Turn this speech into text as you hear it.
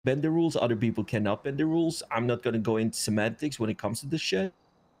bend the rules, other people cannot bend the rules. I'm not going to go into semantics when it comes to this shit.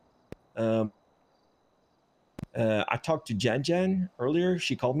 I talked to Jan earlier.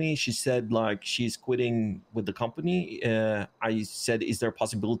 She called me. She said like she's quitting with the company. I said, "Is there a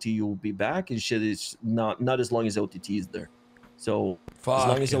possibility you'll be back?" And she said, "It's not as long as OTT is there. So as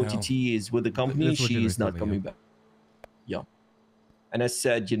long as OTT is with the company, she is not coming back." Yeah. And I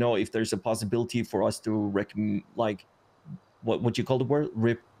said, you know, if there's a possibility for us to recommend, like, what you call the word,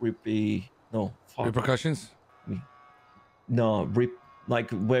 repercussions. No,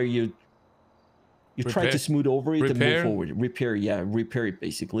 like where you try to smooth over it and move forward. Repair it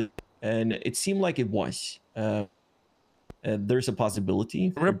basically. And it seemed like it was. There's a possibility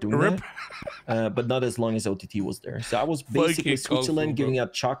for doing that, but not as long as OTT was there. So I was basically Switzerland, giving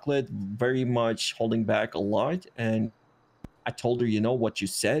out chocolate, very much holding back a lot. And I told her, you know, what you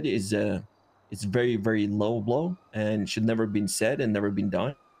said is it's very, very low blow and should never been said and never been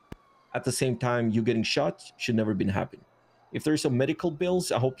done. At the same time, you getting shot should never been happened. If there's some medical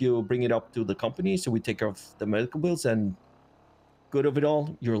bills, I hope you bring it up to the company so we take care of the medical bills, and good of it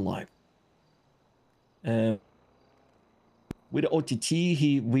all, you're alive. With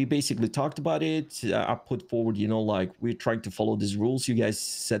OTT, we basically talked about it. I put forward, you know, like we're trying to follow these rules you guys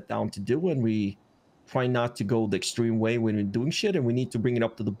set down to do, and we try not to go the extreme way when we're doing shit, and we need to bring it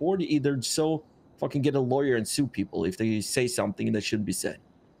up to the board. Either so fucking get a lawyer and sue people if they say something that shouldn't be said.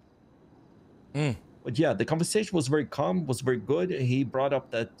 But yeah, the conversation was very calm, was very good. He brought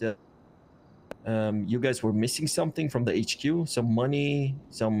up that you guys were missing something from the HQ, some money,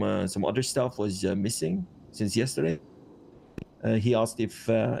 some other stuff was missing since yesterday. He asked if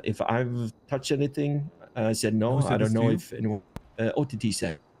I've touched anything. I said no. I don't know if anyone. OTT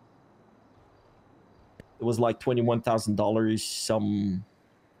said it was like $21,000.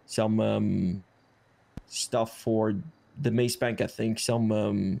 Some stuff for the Mace Bank, I think.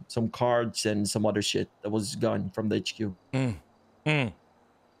 Some cards and some other shit that was gone from the HQ.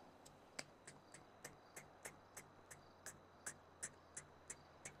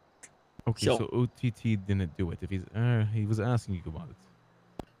 Okay, so OTT didn't do it. If he was asking you about it.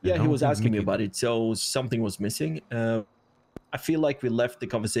 Yeah, he was asking me about it. So something was missing. I feel like we left the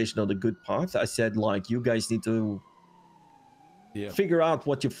conversation on a good path. I said like, you guys need to figure out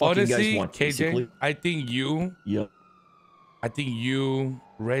what you fucking guys want. KJ, basically. I think you. Yeah. I think you,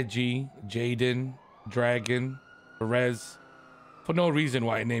 Reggie, Jaden, Dragon, Perez, for no reason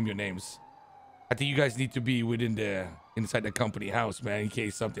why I name your names. I think you guys need to be inside the company house, man, in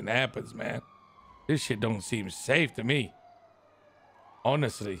case something happens, man. This shit don't seem safe to me.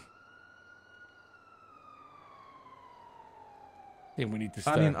 Honestly. I think we need to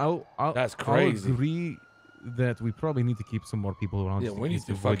start. I mean, that's crazy. I'll agree that we probably need to keep some more people around. Yeah, we need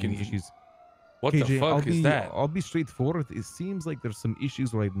to avoid fucking issues. What KJ, the fuck is that? I'll be straightforward. It seems like there's some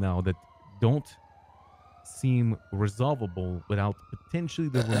issues right now that don't seem resolvable without potentially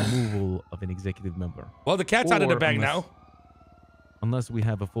the removal of an executive member. Well, the cat's out of the bag now. Unless we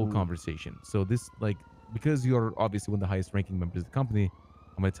have a full conversation. So this, like, because you're obviously one of the highest ranking members of the company,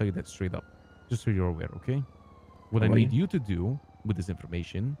 I'm going to tell you that straight up, just so you're aware, okay? What I need you to do with this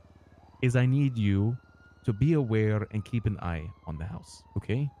information is I need you to be aware and keep an eye on the house,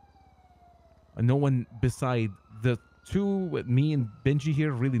 okay? No one beside the two, me and Benji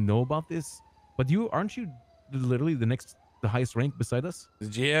here, really know about this. But aren't you literally the highest rank beside us? The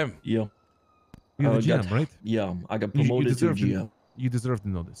GM. Yeah. You're the GM, right? Yeah, I got promoted to GM. You deserve to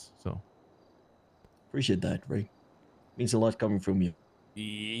know this, so. Appreciate that, Ray. Means a lot coming from you.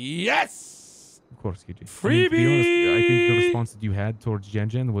 Yes! Of course, KJ. Freebie! To be honest, I think the response that you had towards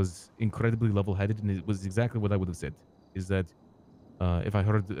Jan was incredibly level-headed, and it was exactly what I would have said. Is that if I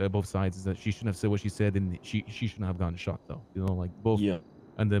heard both sides, is that she shouldn't have said what she said, and she shouldn't have gotten shot, though. You know, like both. Yeah.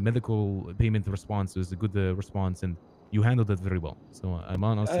 And the medical payment response was a good response, and you handled it very well. So I'm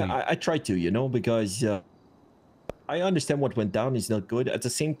honestly... I tried to, you know, because I understand what went down is not good. At the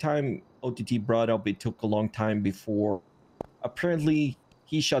same time, OTT brought up it took a long time before. Apparently,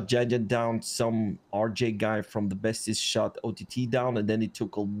 he shot Janjan down. Some RJ guy from the Besties shot OTT down, and then it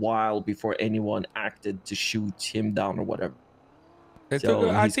took a while before anyone acted to shoot him down or whatever.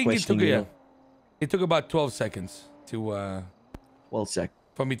 I think it took about 12 seconds to... 12 seconds.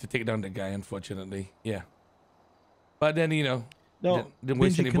 For me to take down the guy, unfortunately. Yeah. But then, you know... No,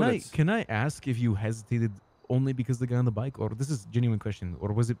 Benji, can I ask if you hesitated only because the guy on the bike, or this is a genuine question,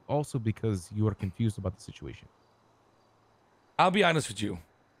 or was it also because you were confused about the situation? I'll be honest with you,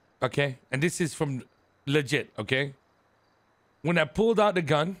 okay? And this is from legit, okay? When I pulled out the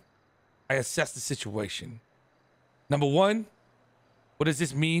gun, I assessed the situation. Number one, what does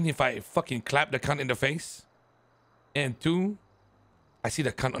this mean if I fucking clap the cunt in the face? And two, I see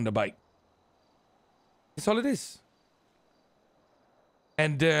the cunt on the bike. That's all it is.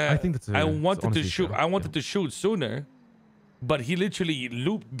 And I think that's I wanted to shoot. fair. I wanted to shoot sooner, but he literally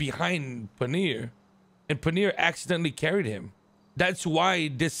looped behind Paneer, and Paneer accidentally carried him. That's why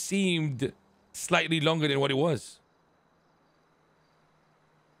this seemed slightly longer than what it was.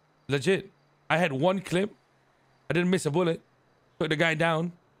 Legit. I had one clip. I didn't miss a bullet. Took the guy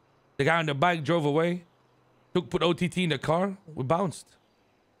down. The guy on the bike drove away. Put OTT in the car. We bounced.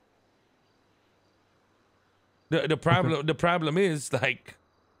 The problem is like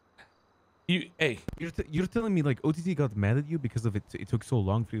you're telling me like OTT got mad at you because of it took so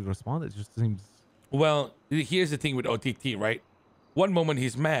long for you to respond. It just seems. Well, here's the thing with OTT, right? One moment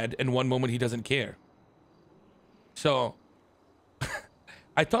he's mad and one moment he doesn't care. So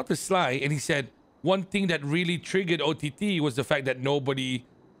I talked to Sly and he said one thing that really triggered OTT was the fact that nobody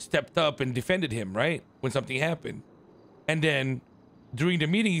stepped up and defended him, right? When something happened. And then during the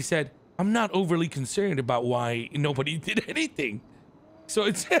meeting, he said, I'm not overly concerned about why nobody did anything. So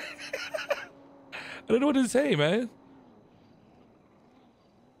it's, I don't know what to say, man.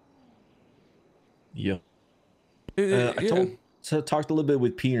 Yeah. I talked a little bit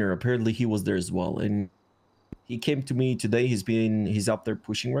with Peter. Apparently he was there as well. And he came to me today. He's up there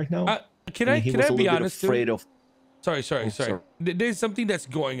pushing right now. Can I be honest? Afraid of. Sorry. There's something that's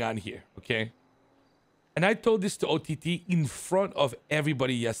going on here, okay? And I told this to OTT in front of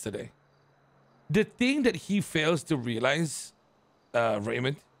everybody yesterday. The thing that he fails to realize,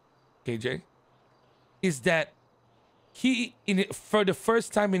 Raymond, KJ, is that for the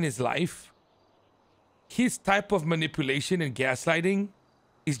first time in his life, his type of manipulation and gaslighting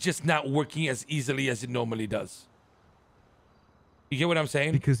is just not working as easily as it normally does. You get what I'm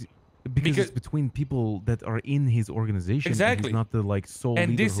saying? Because it's between people that are in his organization. Exactly. And he's not the like sole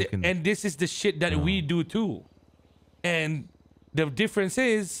and leader this and this is the shit that we do too. And the difference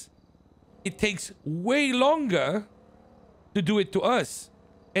is it takes way longer to do it to us.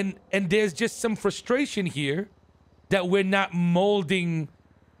 And there's just some frustration here that we're not molding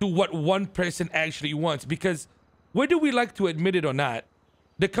to what one person actually wants. Because whether we like to admit it or not,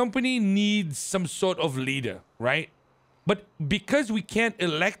 the company needs some sort of leader, right? But because we can't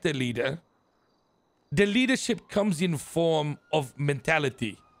elect a leader, the leadership comes in form of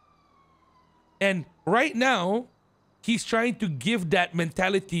mentality. And right now, he's trying to give that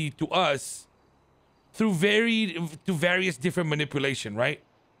mentality to us through various different manipulation, right?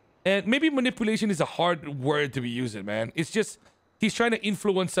 And maybe manipulation is a hard word to be using, man. It's just he's trying to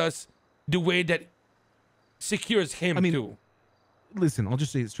influence us the way that secures him too. Listen, I'll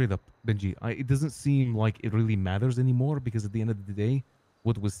just say it straight up, Benji. It doesn't seem like it really matters anymore because at the end of the day,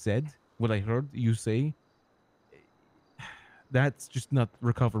 what was said, what I heard you say, that's just not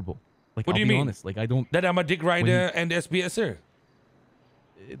recoverable. Like, what do you mean? Honest. Like, I don't. That I'm a dick rider and SBSer.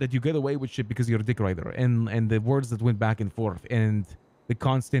 That you get away with shit because you're a dick rider, and the words that went back and forth, and the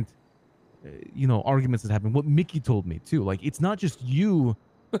constant, arguments that happen. What Mickey told me too. Like, it's not just you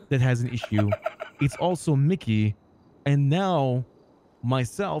that has an issue; it's also Mickey, and now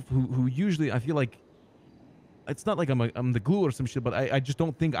myself, who usually I feel like it's not like I'm the glue or some shit, but I just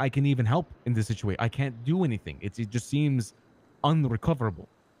don't think I can even help in this situation. I can't do anything. It just seems unrecoverable.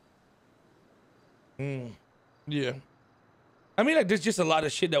 Yeah. I mean, like, there's just a lot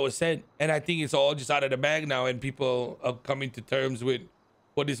of shit that was said, and I think it's all just out of the bag now, and people are coming to terms with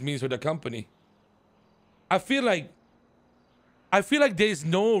what this means for the company. I feel like there is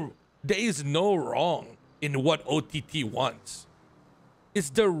no wrong in what OTT wants. It's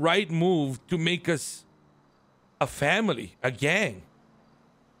the right move to make us a family, a gang.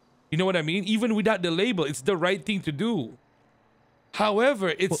 You know what I mean? Even without the label, it's the right thing to do.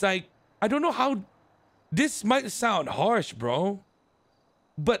 However, it's like, I don't know how, this might sound harsh, bro,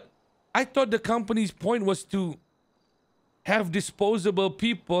 but I thought the company's point was to have disposable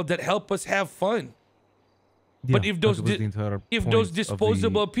people that help us have fun. Yeah, but if those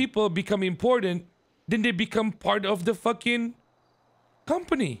disposable people become important, then they become part of the fucking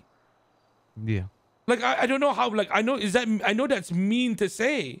company. Yeah. Like, I don't know how, like, I know that's mean to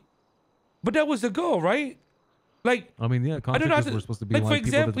say, but that was the goal, right? Like, I mean, yeah, contractors were supposed to be like for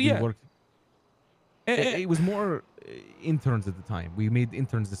example, yeah. It was more interns at the time. We made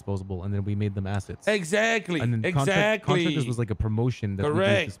interns disposable, and then we made them assets. Exactly. And then contractors was like a promotion that we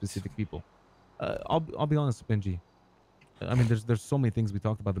gave to specific people. I'll be honest, Benji. I mean, there's so many things we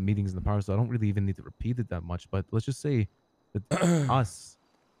talked about the meetings in the power, so I don't really even need to repeat it that much. But let's just say that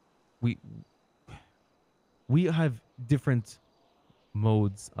we have different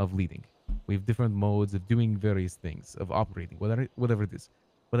modes of leading. We have different modes of doing various things, of operating, whatever it is.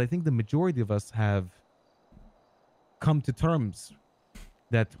 But I think the majority of us have come to terms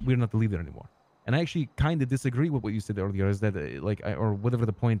that we're not the leader anymore. And I actually kind of disagree with what you said earlier, is that or whatever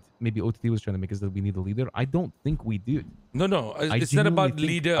the point maybe OTT was trying to make, is that we need a leader. I don't think we do. No, it's not about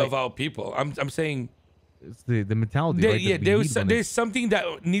leader of our people. I'm saying it's the mentality, right? Yeah, there's something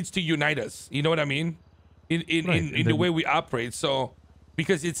that needs to unite us. You know what I mean? In the way we operate. So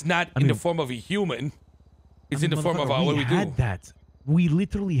because it's not in the form of a human, it's in the form of what we do. We had that. We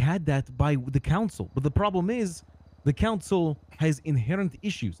literally had that by the council. But the problem is, the council has inherent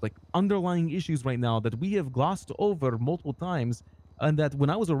issues, like underlying issues right now that we have glossed over multiple times, and that when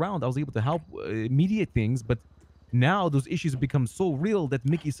I was around, I was able to help mediate things. But now those issues have become so real that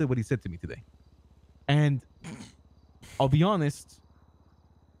Mickey said what he said to me today. And I'll be honest,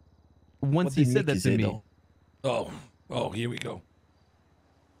 once he said that to me... Oh, here we go.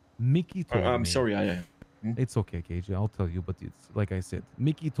 Mickey told me... I'm sorry, It's okay, KJ, I'll tell you, but it's like I said,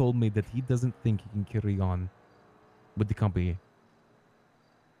 Mickey told me that he doesn't think he can carry on with the company,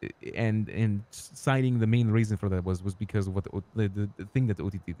 and citing the main reason for that was because of what the thing that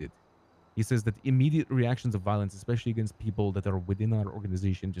OTT did. He says that immediate reactions of violence, especially against people that are within our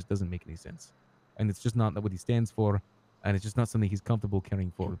organization, just doesn't make any sense, and it's just not what he stands for, and it's just not something he's comfortable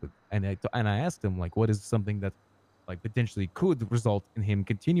carrying forward with. And I asked him, like, what is something that like potentially could result in him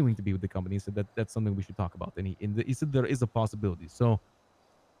continuing to be with the company. He said that that's something we should talk about, and he said there is a possibility. So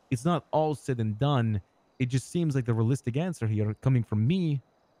it's not all said and done. It just seems like the realistic answer here, coming from me,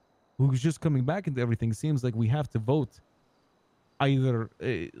 who's just coming back into everything, seems like we have to vote either,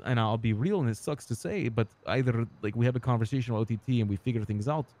 and I'll be real, and it sucks to say, but either like we have a conversation with OTT and we figure things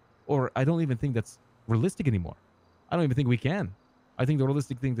out, or I don't even think that's realistic anymore. I don't even think we can. I think the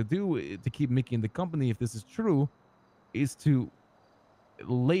realistic thing to do to keep Mickey in the company, if this is true, is to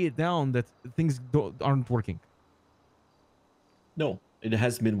lay it down that things aren't working. No, it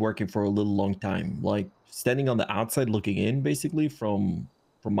has been working for a little long time. Like standing on the outside looking in, basically from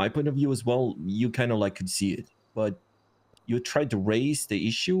my point of view as well, you kind of like could see it, but you tried to raise the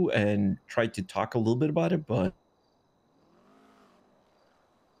issue and tried to talk a little bit about it, but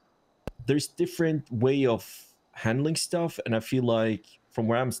there's different way of handling stuff. And I feel like from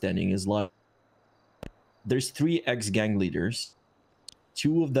where I'm standing is like, there's 3 ex-gang leaders.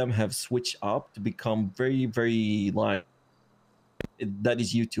 2 of them have switched up to become very, very like, that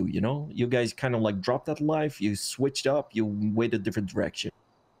is you two, you know? You guys kind of like dropped that life, you switched up, you went a different direction.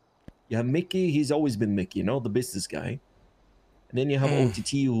 You have Mickey, he's always been Mickey, you know, the business guy. And then you have OTT,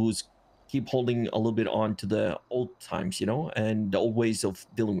 who's keep holding a little bit on to the old times, you know, and the old ways of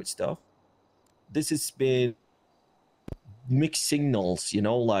dealing with stuff. This has been mixed signals, you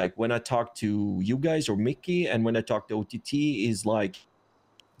know, like when I talk to you guys or Mickey and when I talk to OTT is like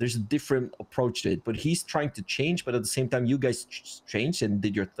there's a different approach to it, but he's trying to change, but at the same time you guys changed and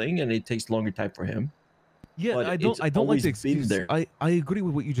did your thing and it takes longer time for him. Yeah, but I don't like the excuse. There. I agree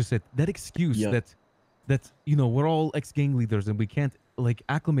with what you just said. That excuse that you know, we're all ex-gang leaders and we can't like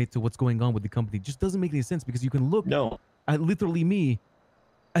acclimate to what's going on with the company just doesn't make any sense, because you can look at literally me,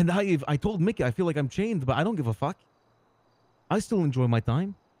 and I told Mickey I feel like I'm chained, but I don't give a fuck. I still enjoy my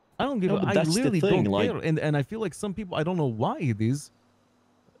time. I don't give I literally don't care. And I feel like some people, I don't know why it is,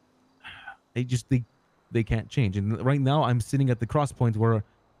 they can't change. And right now I'm sitting at the cross point where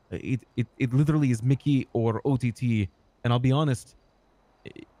it literally is Mickey or OTT. And I'll be honest,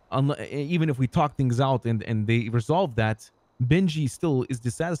 even if we talk things out and they resolve that, Benji still is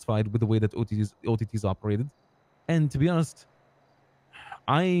dissatisfied with the way that OTT's operated. And to be honest,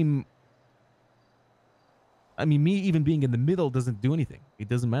 I mean, me even being in the middle doesn't do anything. It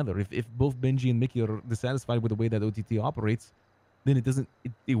doesn't matter. If both Benji and Mickey are dissatisfied with the way that OTT operates, then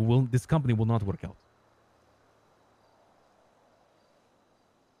this company will not work out.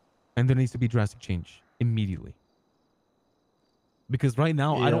 And there needs to be drastic change immediately. Because right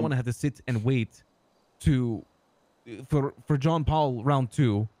now, I don't want to have to sit and wait for John Paul round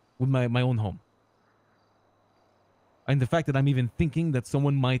 2 with my own home. And the fact that I'm even thinking that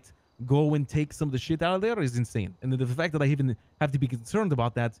someone might go and take some of the shit out of there is insane. And the fact that I even have to be concerned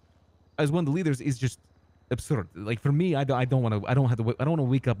about that as one of the leaders is just absurd. Like for me, I don't want to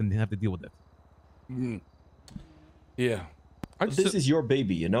wake up and have to deal with that. Yeah. This is your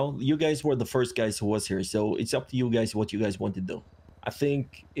baby, you know? You guys were the first guys who was here, so it's up to you guys what you guys want to do. I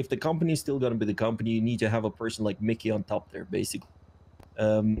think if the company is still going to be the company, you need to have a person like Mickey on top there, basically.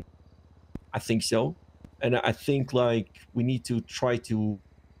 I think so. And I think like we need to try to...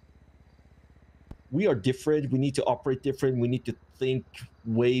 We are different. We need to operate different. We need to think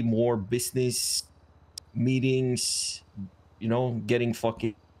way more business meetings, you know, getting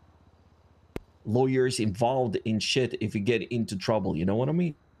fucking lawyers involved in shit if you get into trouble. You know what I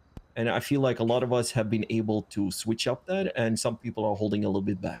mean? And I feel like a lot of us have been able to switch up that, and some people are holding a little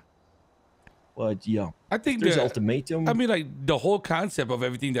bit back. But yeah, I think there's ultimatum. I mean, like the whole concept of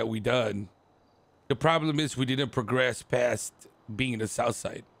everything that we done. The problem is we didn't progress past being in the South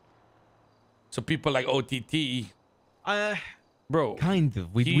Side. So people like OTT, bro. Kind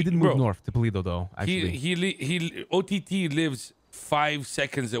of. We didn't move north to Toledo though. Actually, he OTT lives 5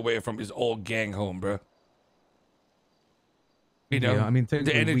 seconds away from his old gang home, bro. You know, yeah, I mean,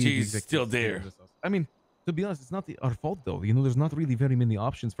 the energy is still there. I mean, to be honest, it's not our fault though. You know, there's not really very many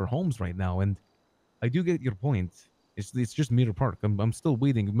options for homes right now, and I do get your point. It's just Mirror Park. I'm still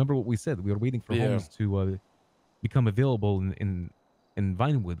waiting. Remember what we said? We were waiting for homes to become available in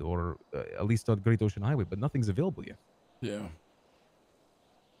Vinewood or at least on Great Ocean Highway, but nothing's available yet. Yeah.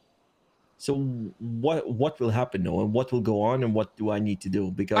 So what will happen, Noah? What will go on, and what do I need to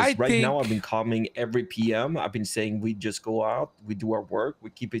do? Because now I've been calming every PM. I've been saying we just go out, we do our work, we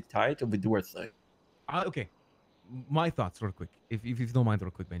keep it tight, and we do our thing. Okay. My thoughts real quick, if you don't mind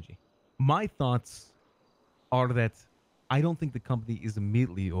real quick, Benji. My thoughts are that I don't think the company is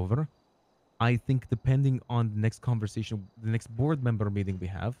immediately over. I think depending on the next conversation, the next board member meeting we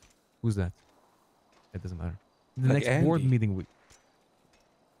have, who's that? It doesn't matter. The like next Andy. Board meeting we...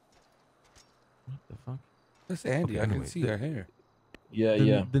 What the fuck? That's Andy. Okay, I can see her hair.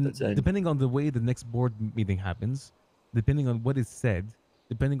 Yeah, depending on the way the next board meeting happens, depending on what is said,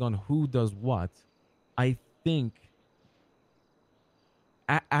 depending on who does what, I think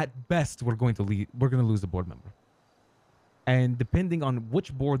at best we're going to lose a board member. And depending on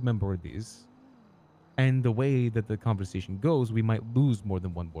which board member it is and the way that the conversation goes, we might lose more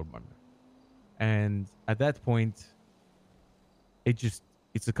than one board member. And at that point, it's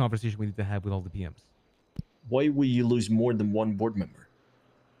a conversation we need to have with all the PMs. Why will you lose more than one board member?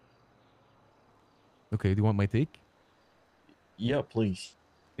 Okay, do you want my take? Yeah, please.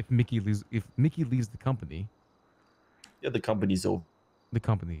 If Mickey leaves the company, yeah, the company's over. The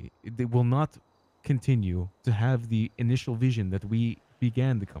company, they will not continue to have the initial vision that we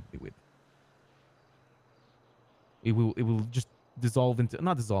began the company with. It will just dissolve into,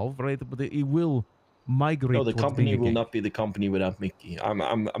 not dissolve, right? But it will migrate. No, the company will not be the company without Mickey.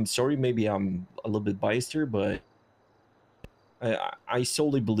 I'm sorry, maybe I'm a little bit biased here, but I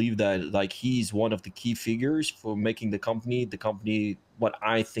solely believe that like he's one of the key figures for making the company what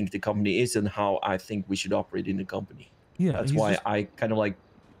I think the company is and how I think we should operate in the company. Yeah, that's why I kind of like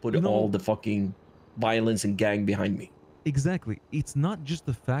put all the fucking violence and gang behind me. Exactly. It's not just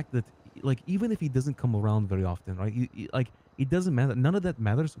the fact that like even if he doesn't come around very often, right? Like it doesn't matter. None of that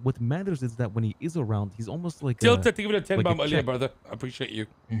matters. What matters is that when he is around, he's almost like Tilt to give it a 10 like bomb earlier, brother. I appreciate you.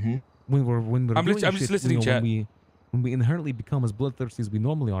 When we're I'm just listening, chat. When we inherently become as bloodthirsty as we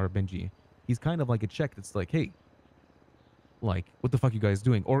normally are, Benji, he's kind of like a check that's like, hey, like, what the fuck you guys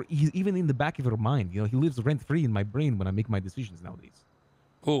doing? Or he's even in the back of your mind. You know, he lives rent-free in my brain when I make my decisions nowadays.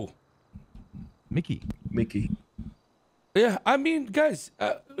 Who? Mickey. Yeah, I mean, guys,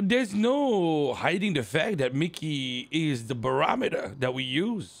 there's no hiding the fact that Mickey is the barometer that we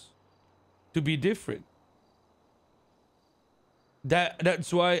use to be different.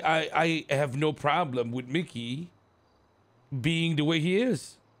 That's why I have no problem with Mickey being the way he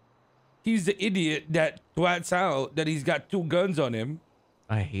is. He's the idiot that twats out that he's got 2 guns on him.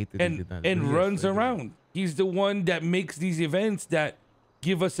 I hate that he did that. And runs around. He's the one that makes these events that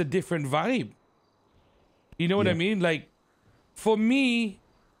give us a different vibe. You know what I mean? Like, for me,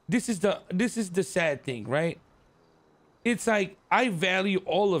 this is the sad thing, right? It's like I value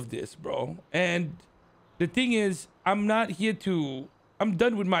all of this, bro. And the thing is, I'm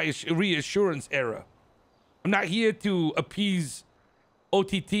done with my reassurance era. I'm not here to appease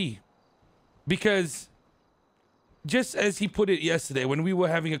OTT. Because just as he put it yesterday when we were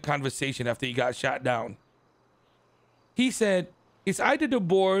having a conversation after he got shot down, he said, it's either the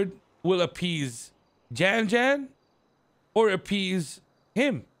board will appease Jan or appease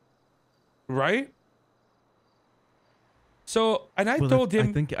him, right? So, and I told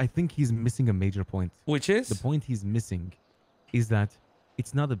him... I think he's missing a major point. Which is? The point he's missing is that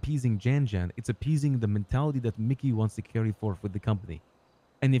it's not appeasing Jan, it's appeasing the mentality that Mickey wants to carry forth with the company.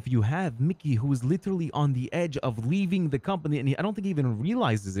 And if you have Mickey, who is literally on the edge of leaving the company, and I don't think he even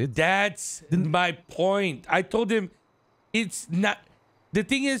realizes it. That's my point. I told him it's not... The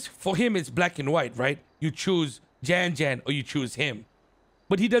thing is, for him, it's black and white, right? You choose Jan or you choose him.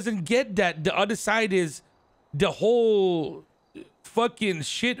 But he doesn't get that. The other side is the whole fucking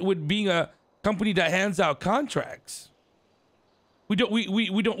shit with being a company that hands out contracts. Without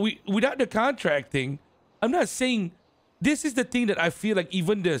the contract thing, I'm not saying... This is the thing that I feel like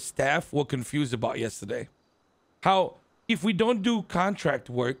even the staff were confused about yesterday. How if we don't do contract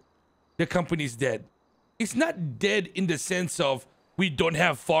work, the company's dead. It's not dead in the sense of we don't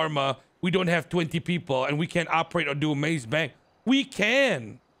have pharma, we don't have 20 people, and we can't operate or do a maze bank. We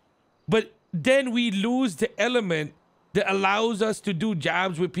can. But then we lose the element that allows us to do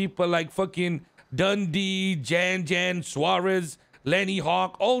jobs with people like fucking Dundee, Jan, Suarez, Lenny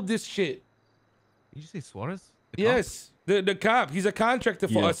Hawk, all this shit. Did you say Suarez? Yes, the cop. He's a contractor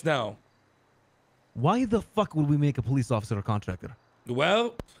for us now. Why the fuck would we make a police officer a contractor?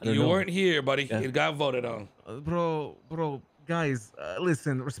 Well, you weren't here, buddy. Yeah. It got voted on. Bro, guys,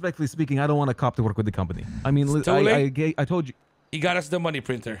 listen, respectfully speaking, I don't want a cop to work with the company. I mean, I told you. He got us the money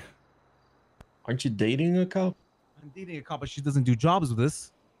printer. Aren't you dating a cop? I'm dating a cop, but she doesn't do jobs with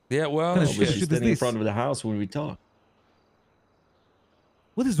this. Yeah, well, but she's standing in front of the house when we talk.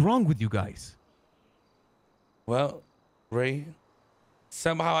 What is wrong with you guys? Well, Ray,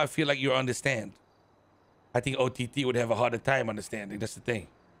 somehow I feel like you understand. I think OTT would have a harder time understanding. That's the thing.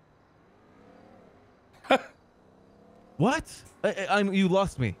 What? You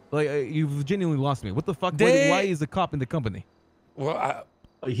lost me. Like you've genuinely lost me. What the fuck? Why is a cop in the company? Well,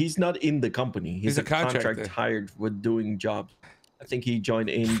 he's not in the company. He's a contract hired with doing jobs. I think he joined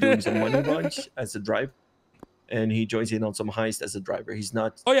in doing some money runs as a driver, and he joins in on some heist as a driver. He's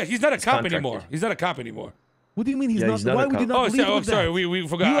not. Oh yeah, he's not a cop anymore. He's not a cop anymore. What do you mean he's not? Why would you not believe that? Sorry, we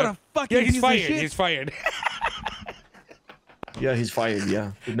forgot. You are a fucking piece he's fired. Of shit. He's fired. Yeah, he's fired.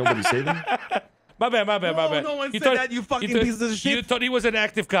 Yeah. Did nobody say that? My bad. No one said that, you fucking piece of shit. You thought he was an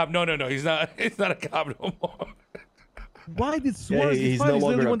active cop. No. He's not. He's not a cop no more. Why did Suarez get fired? He's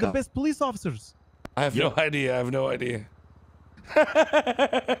literally one of the best police officers. I have no idea.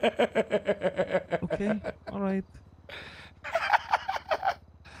 Okay. All right.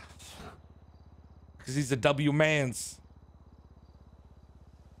 Because he's a W mans.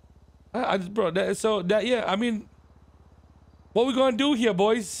 Yeah, I mean, what we gonna do here,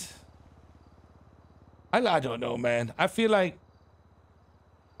 boys? I don't know, man. I feel like,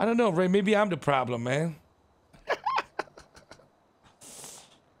 I don't know, Ray, maybe I'm the problem, man.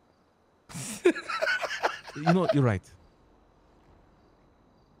 You know, you're right.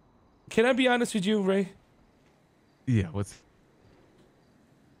 Can I be honest with you, Ray? Yeah,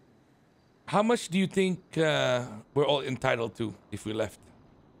 how much do you think we're all entitled to if we left?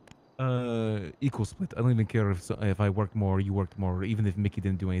 Equal split. I don't even care if I worked more, you worked more, or even if Mickey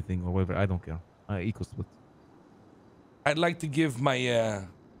didn't do anything or whatever. I don't care. Equal split. I'd like to give my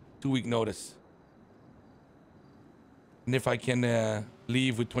 2-week notice. And if I can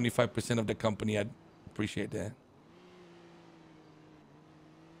leave with 25% of the company, I'd appreciate that.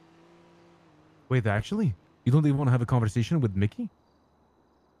 Wait, actually? You don't even want to have a conversation with Mickey?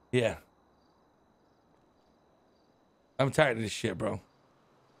 Yeah. I'm tired of this shit, bro.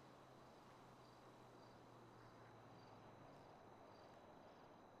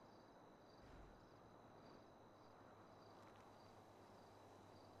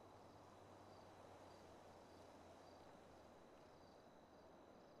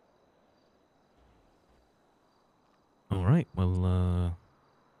 All right. Well,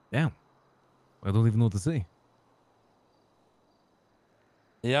 damn. I don't even know what to say.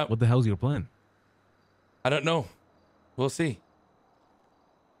 Yeah. What the hell's your plan? I don't know. We'll see.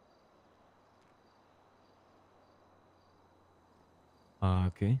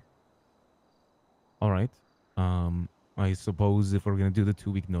 Okay. All right. I suppose if we're gonna do the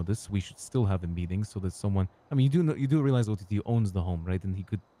 2-week notice, we should still have a meeting so that someone. I mean, you do realize OTT owns the home, right? And he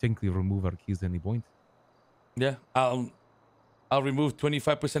could technically remove our keys at any point. Yeah. I'll remove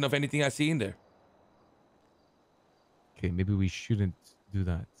 25% of anything I see in there. Okay, maybe we shouldn't do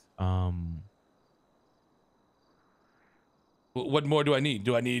that. What more do I need?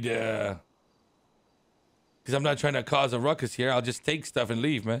 Do I need because I'm not trying to cause a ruckus here. I'll just take stuff and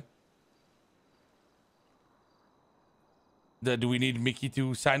leave, man. Do we need Mickey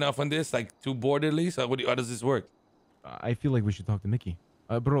to sign off on this? Like 2 board at least? How does this work? I feel like we should talk to Mickey.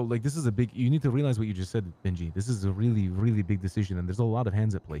 Bro, like this is a big, you need to realize what you just said, Benji. This is a really, really big decision and there's a lot of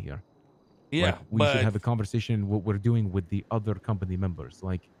hands at play here. Yeah, like, we should have a conversation what we're doing with the other company members.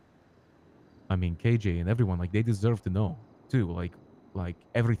 Like, I mean, KJ and everyone, like they deserve to know too. Like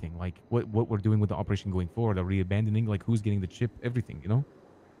everything, like what we're doing with the operation going forward. Are we abandoning? Like who's getting the chip? Everything, you know?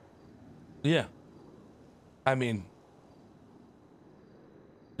 Yeah. I mean,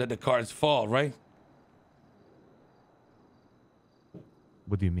 let the cards fall, right?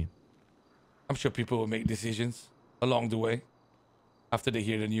 What do you mean? I'm sure people will make decisions along the way after they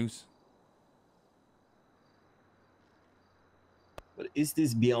hear the news. But is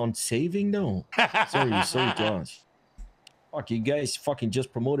this beyond saving though? sorry to ask. Fuck, you guys fucking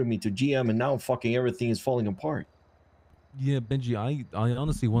just promoted me to GM and now fucking everything is falling apart. Yeah, Benji, I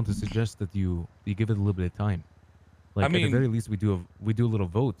honestly want to suggest that you give it a little bit of time. Like, at the very least, we do a little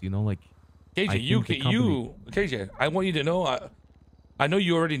vote. You know, like KJ, KJ, I want you to know. I know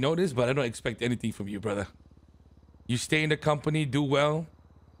you already know this, but I don't expect anything from you, brother. You stay in the company, do well.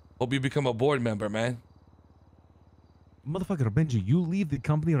 Hope you become a board member, man. Motherfucker, Benji, you leave the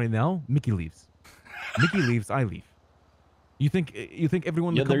company right now. Mickey leaves. Mickey leaves. I leave. You think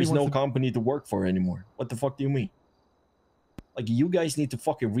everyone? Yeah, there's no company to work for anymore. What the fuck do you mean? Like, you guys need to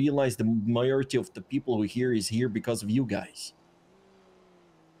fucking realize the majority of the people who here is here because of you guys.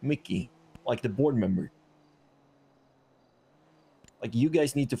 Mickey, like the board member. Like, you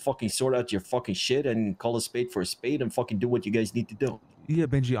guys need to fucking sort out your fucking shit and call a spade for a spade and fucking do what you guys need to do. Yeah,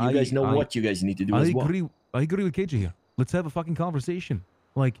 Benji, you guys know what you guys need to do as well. I agree with KJ here. Let's have a fucking conversation.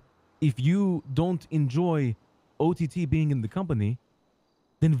 Like, if you don't enjoy OTT being in the company,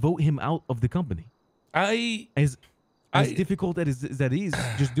 then vote him out of the company. As difficult as that is,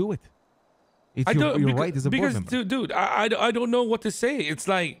 just do it. It's your right as a board member. Dude, I don't know what to say. It's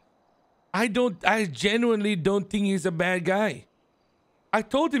like, I genuinely don't think he's a bad guy. I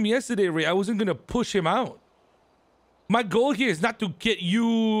told him yesterday, Ray, I wasn't gonna push him out. My goal here is not to get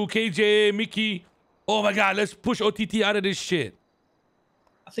you, KJ, Mickey. Oh my God, let's push OTT out of this shit.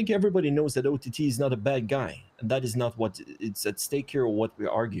 I think everybody knows that OTT is not a bad guy, and that is not what it's at stake here or what we're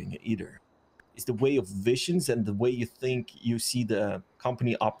arguing either. It's the way of visions and the way you think you see the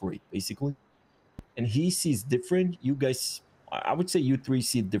company operate, basically. And he sees different. You guys, I would say you three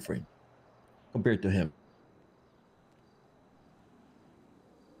see different compared to him.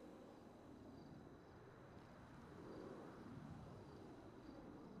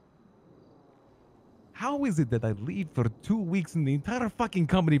 How is it that I leave for 2 weeks and the entire fucking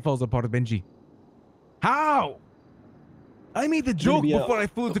company falls apart, Benji? How? I made the joke before I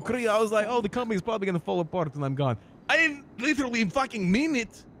flew to Korea. I was like, oh, the company's probably going to fall apart and I'm gone. I didn't literally fucking mean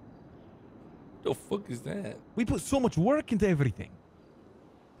it. The fuck is that? We put so much work into everything.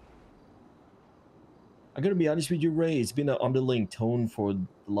 I gotta be honest with you, Ray. It's been an underlying tone for the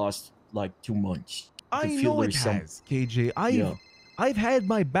last, like, 2 months. I know it has, KJ. I've had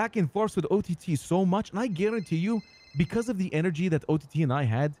my back and forth with OTT so much, and I guarantee you, because of the energy that OTT and I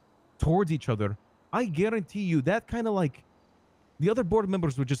had towards each other, I guarantee you that kind of like, the other board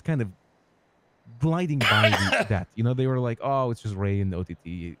members were just kind of gliding by that. You know, they were like, oh, it's just Ray and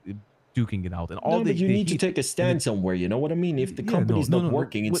OTT duking it out. And all but you need to take a stand somewhere, you know what I mean? If the company's not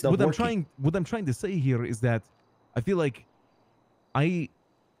working, it's not working. What I'm trying to say here is that I feel like I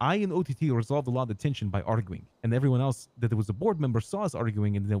and OTT resolved a lot of the tension by arguing, and everyone else that was a board member saw us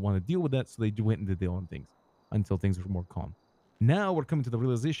arguing and didn't want to deal with that, so they went and did their own things until things were more calm. Now we're coming to the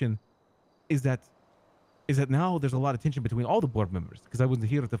realization is that now there's a lot of tension between all the board members, because I wasn't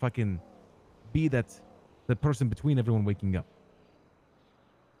here to fucking be the person between everyone waking up.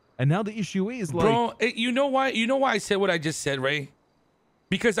 And now the issue is like, bro, you know why I said what I just said, Ray?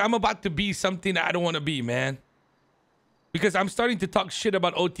 Because I'm about to be something that I don't want to be, man. Because I'm starting to talk shit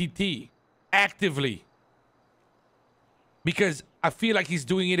about OTT actively. Because I feel like he's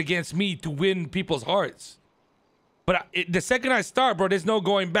doing it against me to win people's hearts. But the second I start, bro, there's no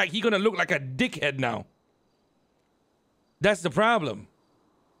going back. He's going to look like a dickhead now. That's the problem.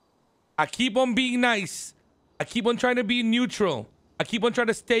 I keep on being nice. I keep on trying to be neutral. I keep on trying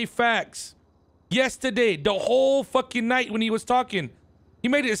to stay facts. Yesterday, the whole fucking night when he was talking, he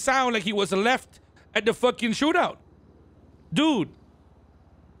made it sound like he was left at the fucking shootout. Dude,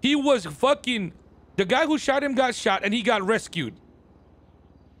 he was fucking... The guy who shot him got shot and he got rescued.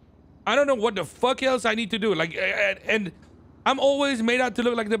 I don't know what the fuck else I need to do. Like, and I'm always made out to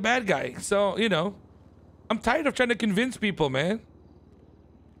look like the bad guy. So, you know, I'm tired of trying to convince people, man.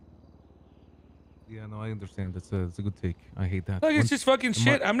 Yeah, no, I understand. That's a good take. I hate that. Like, it's just fucking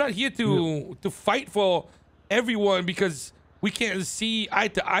shit. I'm not here to fight for everyone because we can't see eye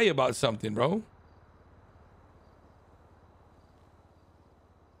to eye about something, bro.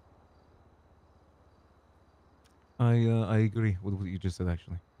 I agree with what you just said,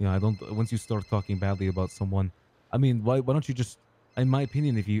 actually. Yeah, I don't. Once you start talking badly about someone, I mean, why don't you just? In my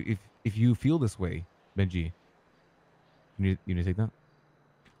opinion, if you feel this way, Benji, you need to take that.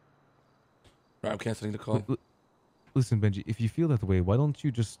 Right, I'm canceling the call. Listen, Benji, if you feel that way, why don't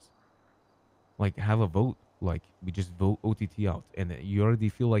you just like have a vote? Like, we just vote OTT out, and you already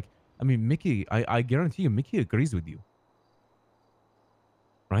feel like. I mean, Mickey, I guarantee you, Mickey agrees with you,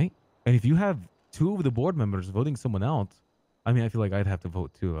 right? And if you have 2 of the board members voting someone out, I mean, I feel like I'd have to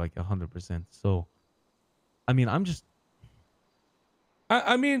vote too, like 100%. So, I mean, I'm just.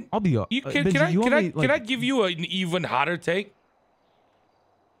 I mean, I'll be. Benji, can I give you an even hotter take?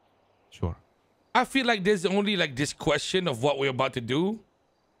 Sure. I feel like there's only like this question of what we're about to do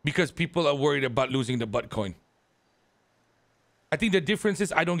because people are worried about losing the butt coin. I think the difference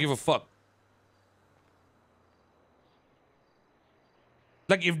is I don't give a fuck.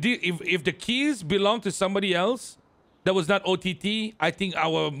 Like if the keys belong to somebody else that was not OTT, I think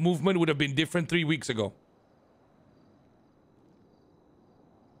our movement would have been different 3 weeks ago.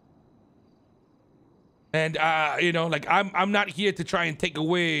 And you know, like I'm not here to try and take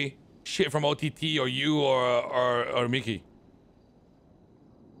away shit from OTT or you or Mickey.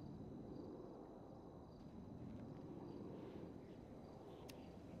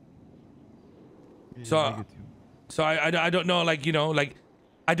 Yeah, so I don't know, like, you know, like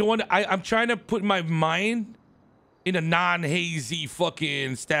I don't want to, I'm trying to put my mind in a non-hazy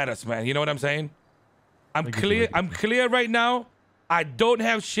fucking status, man. You know what I'm saying? I'm clear right now. I don't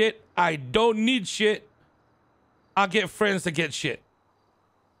have shit. I don't need shit. I'll get friends to get shit.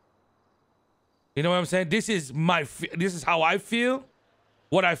 You know what I'm saying? This is how I feel.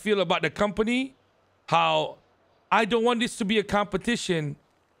 What I feel about the company. How I don't want this to be a competition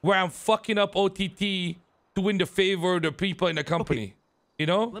where I'm fucking up OTT to win the favor of the people in the company. Okay. You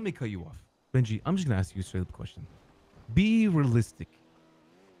know? Let me cut you off. Benji, I'm just going to ask you a straight up question. Be realistic.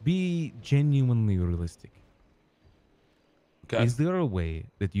 Be genuinely realistic. Okay. Is there a way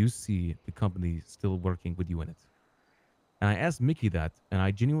that you see the company still working with you in it? And I asked Mickey that, and I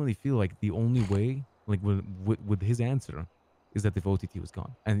genuinely feel like the only way, like with his answer, is that if OTT was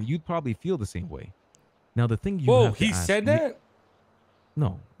gone. And you'd probably feel the same way. Now, the thing you have to he ask said that?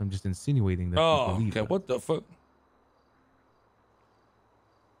 No, I'm just insinuating that you believe that. What the fuck?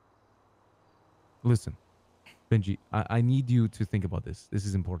 Listen, Benji, I need you to think about this. This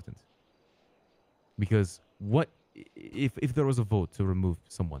is important. Because what if there was a vote to remove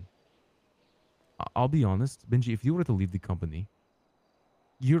someone? I'll be honest, Benji, if you were to leave the company,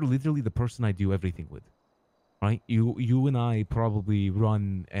 you're literally the person I do everything with, right? You and I probably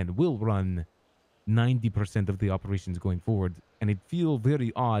run and will run 90% of the operations going forward, and it'd feel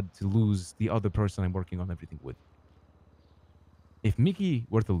very odd to lose the other person I'm working on everything with. If Mickey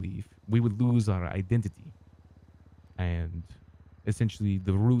were to leave, we would lose our identity and essentially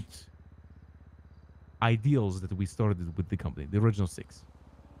the root ideals that we started with the company, the original 6.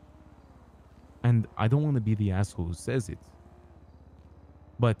 And I don't want to be the asshole who says it,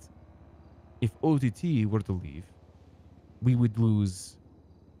 but if OTT were to leave, we would lose,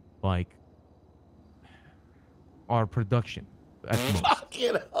 like, our production at most.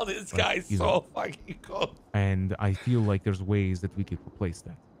 Fucking hell, this guy's so fucking cool. And I feel like there's ways that we could replace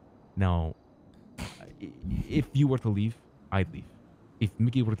that. Now, if you were to leave, I'd leave. If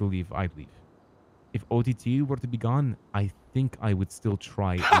Mickey were to leave, I'd leave. If OTT were to be gone, I think I would still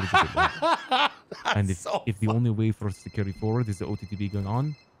try a little bit longer. And if the only way for us to carry forward is the OTT being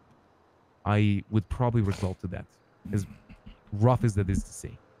on, I would probably resort to that. As rough as that is to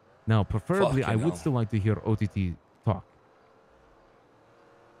say. Now, preferably, I would still like to hear OTT talk.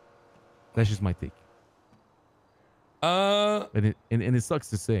 That's just my take. And it sucks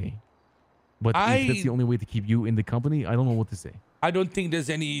to say, but if that's the only way to keep you in the company, I don't know what to say. I don't think there's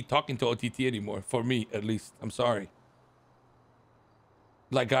any talking to OTT anymore, for me at least. I'm sorry.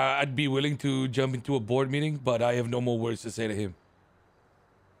 Like, I'd be willing to jump into a board meeting, but I have no more words to say to him.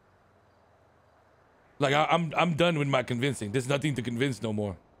 Like, I'm done with my convincing. There's nothing to convince no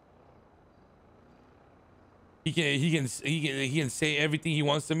more. He can say everything he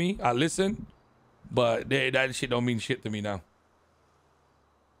wants to me. I listen, but that shit don't mean shit to me now.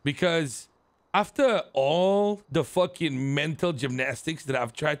 Because after all the fucking mental gymnastics that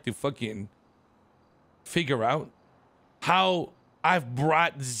I've tried to fucking figure out, how I've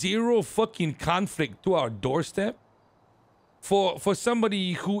brought zero fucking conflict to our doorstep for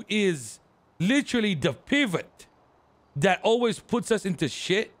somebody who is literally the pivot that always puts us into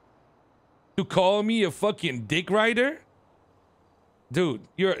shit, to call me a fucking dick rider? Dude,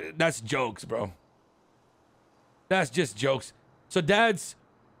 that's jokes, bro. That's just jokes. So that's,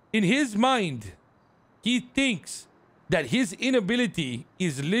 in his mind, he thinks that his inability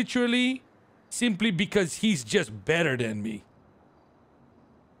is literally simply because he's just better than me.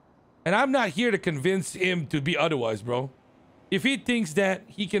 And I'm not here to convince him to be otherwise, bro. If he thinks that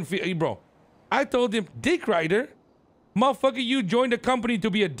he can feel, bro, I told him, dick rider? Motherfucker, you joined the company to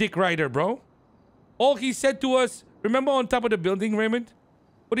be a dick rider, bro. All he said to us, remember on top of the building, Raymond?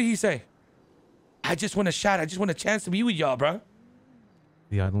 What did he say? I just want a shot. I just want a chance to be with y'all, bro.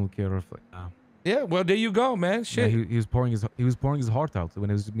 Yeah, I don't care if yeah, well, there you go, man. Shit. Yeah, he was pouring his heart out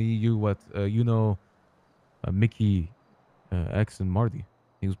when it was me, you, Mickey, X, and Marty.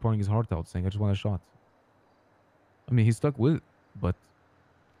 He was pouring his heart out, saying, "I just want a shot." I mean, he stuck with it, but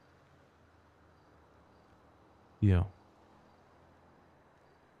Yeah.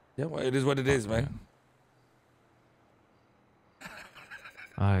 Yeah, well, it is what it is, man.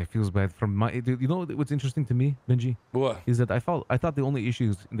 It feels bad from my. You know what's interesting to me, Benji? What? Is that I thought the only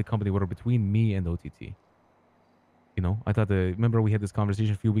issues in the company were between me and OTT. You know, I thought remember we had this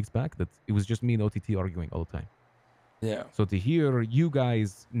conversation a few weeks back that it was just me and OTT arguing all the time. Yeah. So to hear you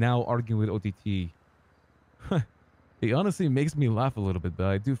guys now arguing with OTT, it honestly makes me laugh a little bit, but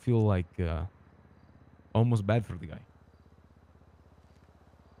I do feel like almost bad for the guy.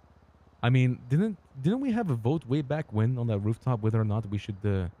 I mean, didn't we have a vote way back when on that rooftop whether or not we should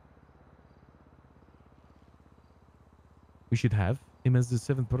have him as the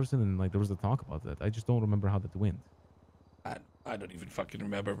seventh person, and like there was a talk about that. I just don't remember how that went. I don't even fucking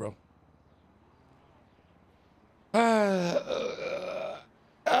remember, bro. I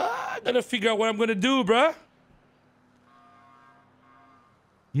gotta figure out what I'm gonna do, bruh.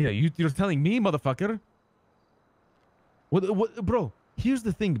 Yeah, you're telling me, motherfucker. What, bro? Here's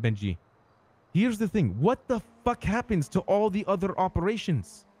the thing, Benji. Here's the thing. What the fuck happens to all the other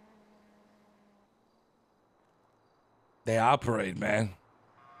operations? They operate, man.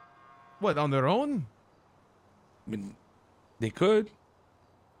 What, on their own? I mean, they could.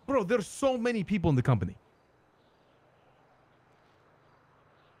 Bro, there's so many people in the company.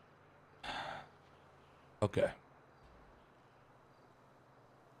 Okay.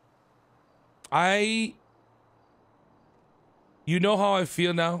 You know how I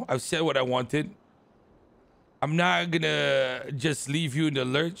feel now? I've said what I wanted. I'm not gonna just leave you in the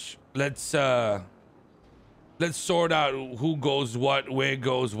lurch. Let's sort out who goes what, where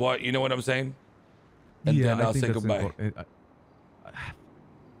goes what, you know what I'm saying? And yeah, then I'll say goodbye.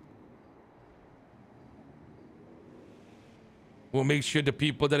 We'll make sure the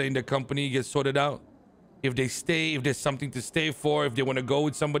people that are in the company get sorted out. If they stay, if there's something to stay for, if they want to go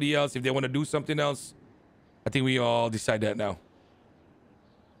with somebody else, if they want to do something else. I think we all decide that now.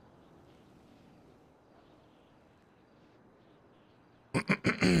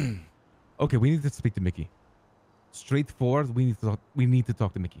 Okay, we need to speak to Mickey. Straightforward, we need to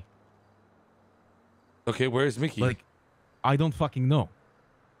talk to Mickey. Okay, where is Mickey? Like, I don't fucking know.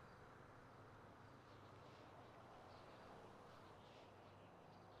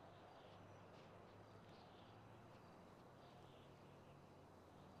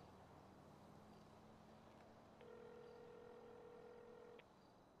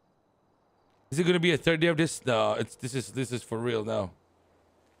 Is it gonna be a third day of this? No, this is for real now.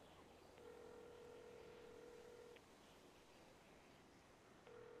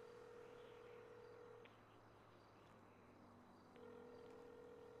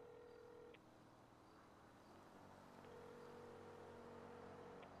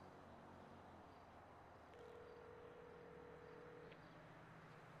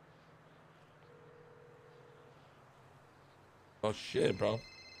 Oh shit, bro.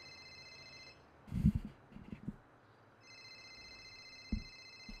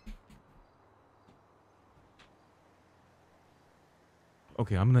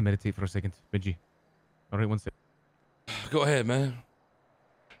 Okay, I'm gonna meditate for a second, Benji. All right, one sec. Go ahead, man.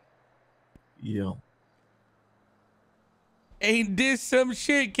 Yeah. Ain't this some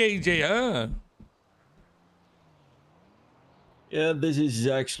shit, KJ, huh? Yeah, this is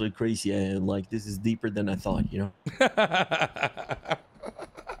actually crazy. Like, this is deeper than I thought, you know?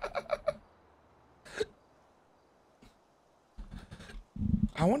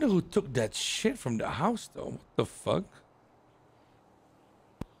 I wonder who took that shit from the house, though. What the fuck?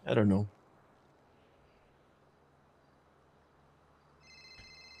 I don't know.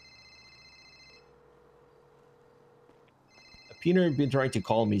 Peter been trying to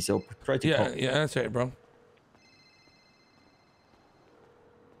call me, so try to call. Yeah, that's right, bro.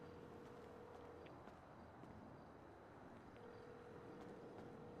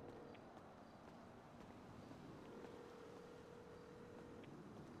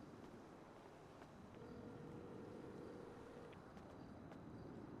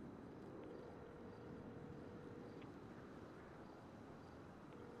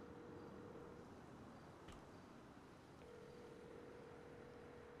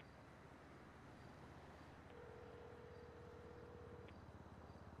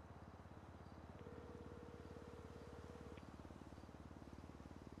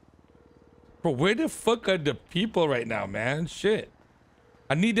 Bro, where the fuck are the people right now, man? Shit.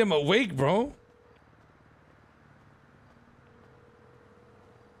 I need them awake, bro.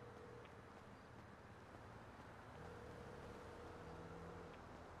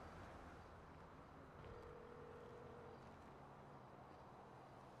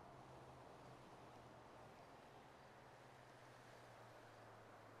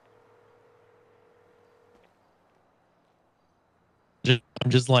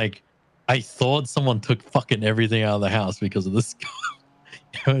 just like, I thought someone took fucking everything out of the house because of this.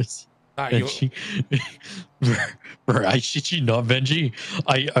 Benji, bro, I shit you not, Benji.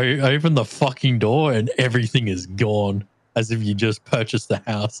 I opened the fucking door and everything is gone, as if you just purchased the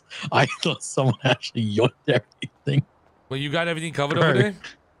house. I thought someone actually yoinked everything. Well, you got everything covered over there?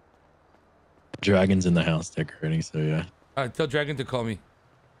 Dragon's in the house decorating, so yeah. All right, tell Dragon to call me.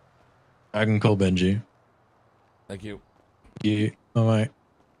 I can call Benji. Thank you. Yeah, all right.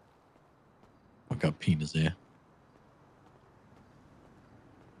 I got penis here.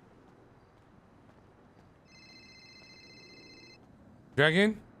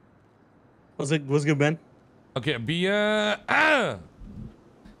 Dragon? What's good, Ben? Okay,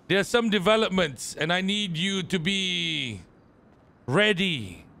 there's some developments and I need you to be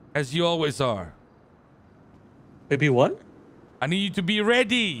ready as you always are. Maybe what? I need you to be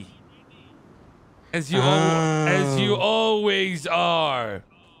ready as you always are.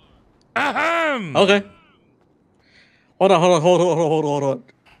 Ahem. Okay. Hold on.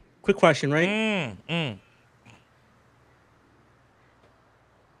 Quick question, right?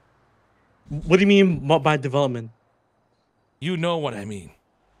 What do you mean by development? You know what I mean.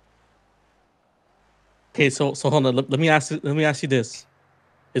 Okay, so hold on. Let me ask you this: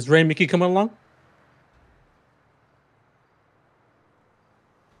 is Ray and Mickey coming along?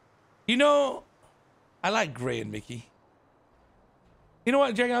 You know, I like Gray and Mickey. You know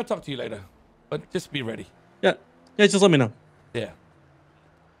what, Jack? I'll talk to you later, but just be ready. Yeah. Just let me know. Yeah.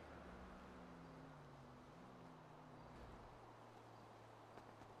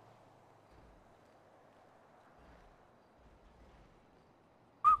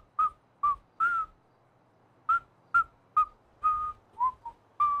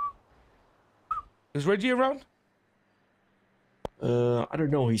 Is Reggie around? I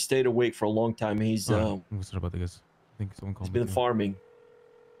don't know. He stayed awake for a long time. He's what's about this? I think someone called he's me. been farming.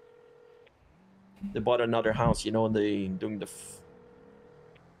 They bought another house, you know, and they doing the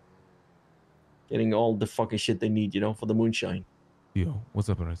getting all the fucking shit they need, you know, for the moonshine. Yo, what's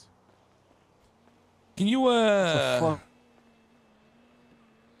up, Perez? Can you what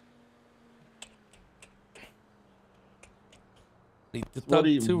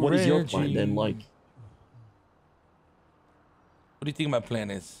is your plan then? Like, what do you think my plan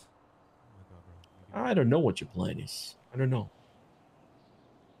is? I don't know what your plan is. I don't know.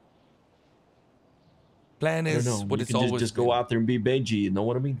 Plan is what you it's can always just go out there and be Benji. You know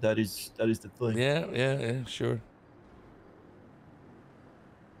what I mean? That is the thing. Yeah, sure.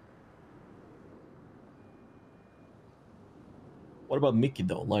 What about Mickey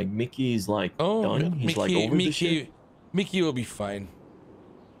though? Like Mickey is like done. He's like over this shit. Mickey will be fine.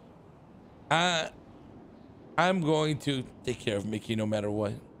 I'm going to take care of Mickey no matter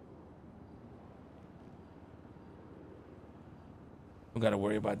what. Don't gotta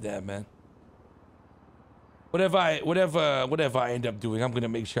worry about that, man. Whatever I end up doing, I'm gonna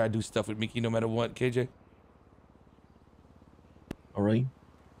make sure I do stuff with Mickey no matter what, KJ. All right.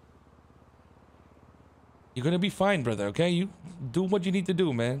 You're gonna be fine, brother, okay? You do what you need to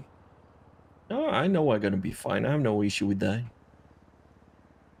do, man. No, I know I'm gonna be fine. I have no issue with that.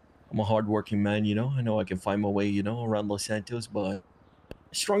 I'm a hardworking man, you know. I know I can find my way, you know, around Los Santos, but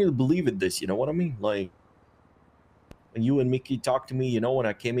I strongly believe in this, you know what I mean? Like, when you and Mickey talked to me, you know, when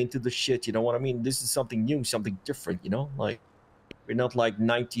I came into the shit, you know what I mean? This is something new, something different, you know? Like, we're not like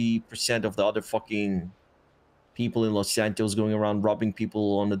 90% of the other fucking people in Los Santos going around robbing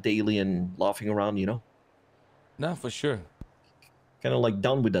people on the daily and laughing around, you know? No, for sure. Kind of like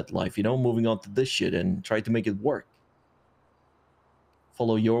done with that life, you know? Moving on to this shit and try to make it work.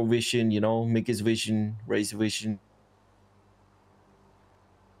 Follow your vision, you know? Mickey's vision, Ray's vision.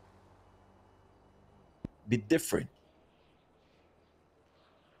 Be different.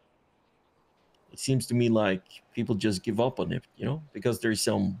 It seems to me like people just give up on it, you know, because there's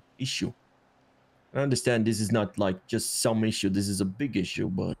some issue. I understand this is not like just some issue. This is a big issue,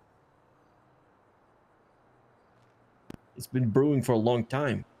 but it's been brewing for a long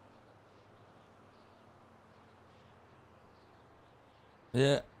time.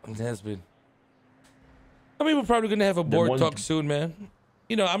 Yeah, it has been. I mean, we're probably going to have a board talk soon, man.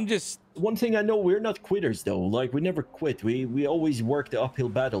 You know, I'm just... One thing I know, we're not quitters, though. Like, we never quit. We always work the uphill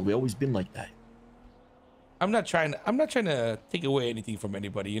battle. We always been like that. I'm not trying to take away anything from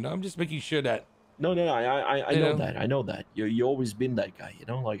anybody, you know? I'm just making sure that... No, I know that. I know that. You always been that guy, you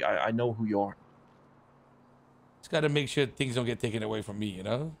know? Like, I know who you are. Just got to make sure things don't get taken away from me, you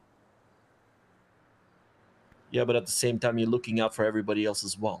know? Yeah, but at the same time, you're looking out for everybody else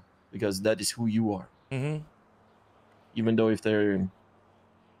as well. Because that is who you are. Mm-hmm. Even though if they're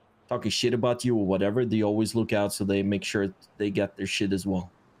talking shit about you or whatever, they always look out so they make sure they get their shit as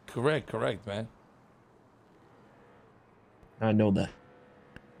well. Correct, man. I know that.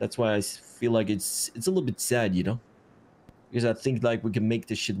 That's why I feel like it's a little bit sad, you know? Because I think like we can make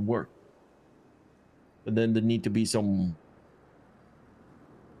this shit work. But then there need to be some...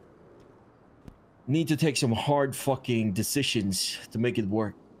 Need to take some hard fucking decisions to make it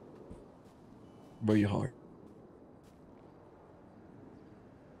work. Very hard.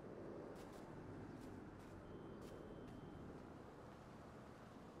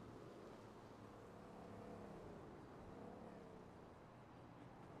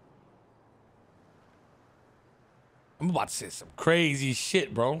 I'm about to say some crazy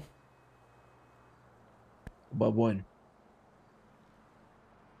shit, bro. About what?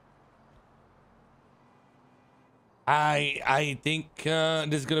 I think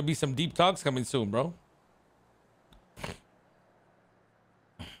there's gonna be some deep talks coming soon, bro.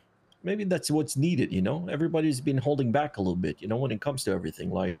 Maybe that's what's needed, you know? Everybody's been holding back a little bit, you know, when it comes to everything.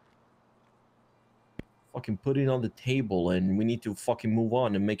 Like, fucking put it on the table and we need to fucking move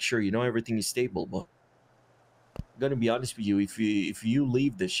on and make sure, you know, everything is stable. But I'm gonna be honest with you, if you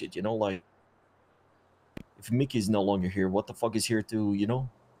leave this shit, you know, like, if Mickey's no longer here, what the fuck is here to, you know,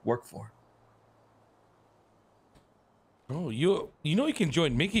 work for? Bro, you know you can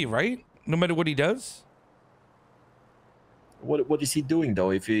join Mickey, right? No matter what he does. What is he doing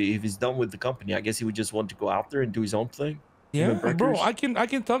though? If he's done with the company, I guess he would just want to go out there and do his own thing. Yeah, bro, I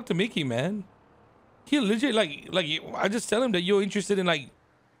can talk to Mickey, man. He'll legit like I just tell him that you're interested in like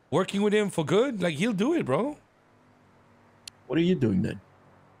working with him for good. Like he'll do it, bro. What are you doing then?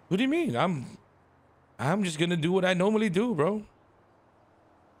 What do you mean? I'm just gonna do what I normally do, bro.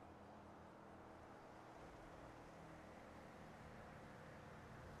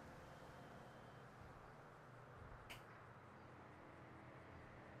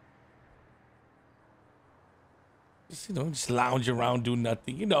 Just, you know, just lounge around, do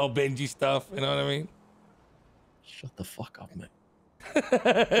nothing. You know, Benji stuff. You know what I mean? Shut the fuck up, man.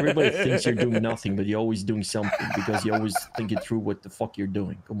 Everybody thinks you're doing nothing, but you're always doing something because you always thinking through what the fuck you're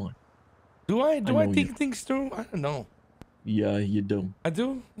doing. Come on. Do I think things through? I don't know. Yeah, you do. I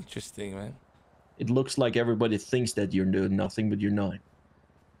do? Interesting, man. It looks like everybody thinks that you're doing nothing, but you're not.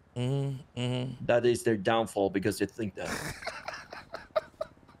 That is their downfall because they think that.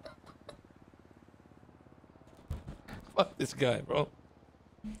 Fuck this guy, bro.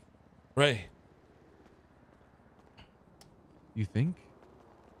 Ray. You think?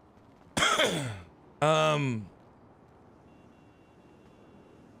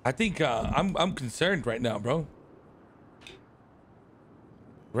 I think I'm concerned right now, bro.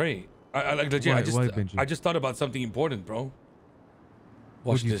 Ray, I like legit. I just thought about something important, bro.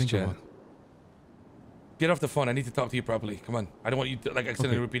 Watch this, chat. Get off the phone. I need to talk to you properly. Come on. I don't want you to like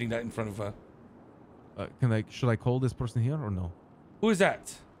accidentally repeating that in front of should I call this person here or no? Who is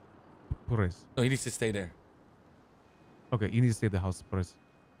that? Perez. No, he needs to stay there. Okay, you need to stay at the house, Perez.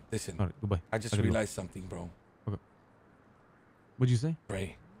 Listen. All right, goodbye. I just realized something, bro. Okay. What'd you say?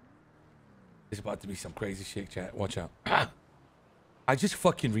 Ray. There's about to be some crazy shit, chat. Watch out. I just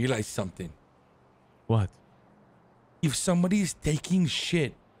fucking realized something. What? If somebody is taking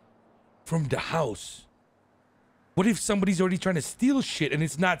shit from the house, what if somebody's already trying to steal shit and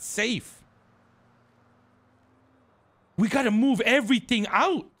it's not safe? We gotta move everything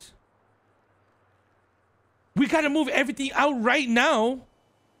out. We gotta move everything out right now.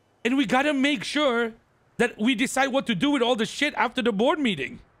 And we gotta make sure that we decide what to do with all the shit after the board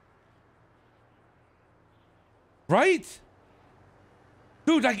meeting. Right?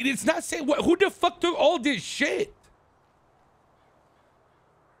 Dude, like, it's not saying, who the fuck took all this shit?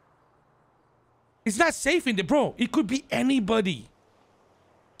 It's not safe in there, bro. It could be anybody.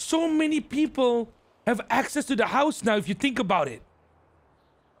 So many people have access to the house now if you think about it.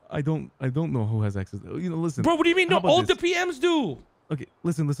 I don't know who has access. You know, listen. Bro, what do you mean? No, all the PMs do. Okay,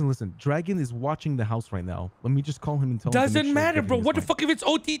 listen. Dragon is watching the house right now. Let me just call him and tell him. Doesn't matter, bro. What the fuck if it's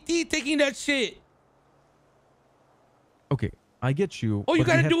OTT taking that shit? Okay, I get you. All you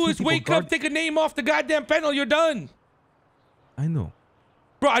gotta do is wake up, take a name off the goddamn panel. You're done. I know.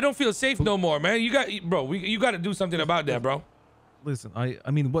 Bro, I don't feel safe no more, man. You got to do something about that, bro. Listen,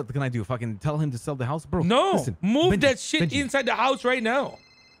 I mean, what can I do? Fucking tell him to sell the house, bro? No, listen, move that shit inside the house right now.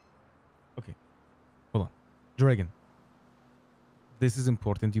 Okay, hold on, Dragon. This is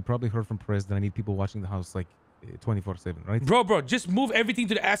important. You probably heard from Perez that I need people watching the house like 24/7, right? Bro, just move everything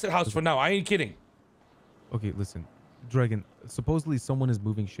to the asset house for now. I ain't kidding. Okay, listen, Dragon. Supposedly someone is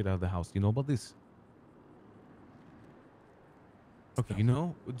moving shit out of the house. You know about this? Okay, do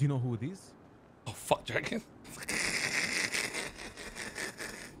you know who it is? Oh, fuck, Dragon.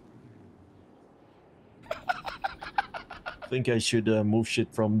 think I should move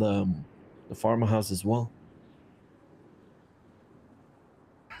shit from the farmhouse as well.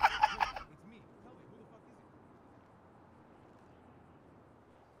 It's me. Tell me, who the fuck is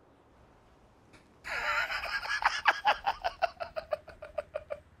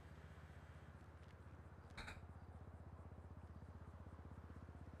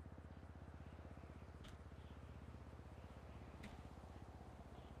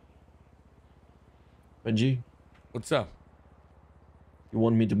it? Benji, What's up? you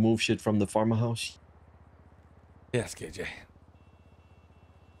want me to move shit from the farmhouse? Yes, KJ.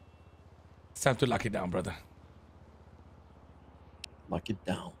 It's time to lock it down, brother. Lock it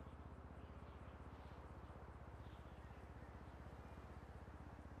down.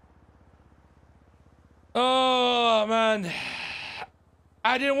 Oh, man.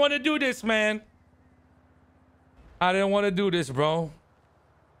 I didn't want to do this, man. I didn't want to do this, bro.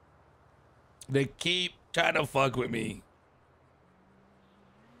 They keep trying to fuck with me.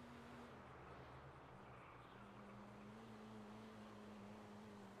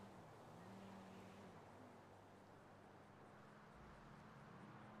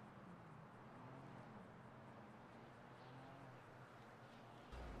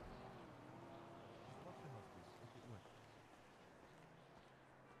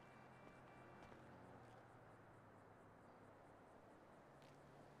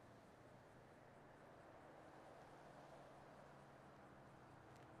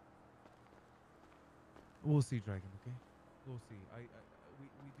 We'll see, Dragon. Okay, we'll see. We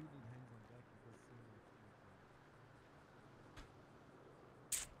do need hands on deck. It does seem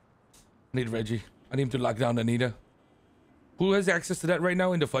like Need Reggie. I need him to lock down Anita. Who has access to that right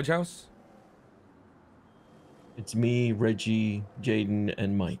now in the fudge house? It's me, Reggie, Jaden,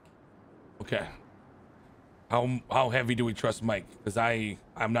 and Mike. Okay. How heavy do we trust Mike? Because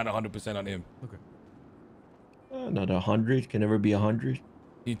I'm not 100% on him. okay. Not 100. Can never be 100.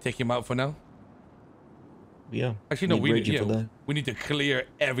 You take him out for now? Yeah. Actually, no. Need Reggie for that. We need to clear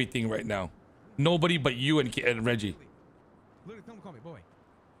everything right now. Nobody but you and Reggie. Literally, tell him to call me, boy.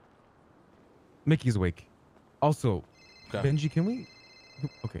 Mickey's awake. Also, Okay. Benji, can we?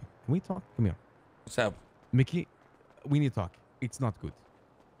 Okay, can we talk? Come here, What's up? Mickey. We need to talk. It's not good.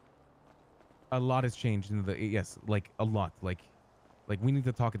 A lot has changed in the like a lot. Like we need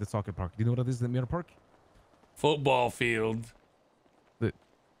to talk at the soccer park. Do you know what it is? The Mirror Park, Football field. the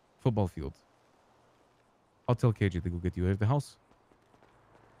football field. I'll tell KJ to go get you at the house.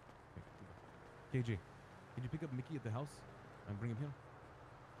 KJ, can you pick up Mickey at the house and bring him here?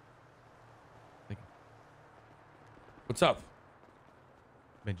 Thank you. What's up?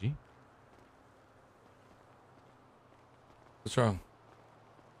 Benji. What's wrong?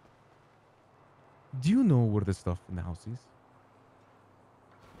 Do you know where the stuff in the house is?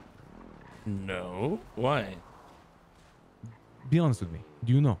 No. Why? Be honest with me.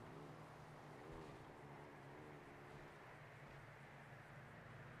 Do you know?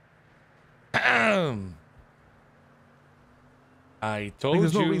 I told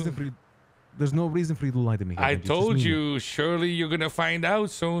Like, you. There's no reason for you to lie to me. I Benji. Just told mean it. you. Surely you're gonna find out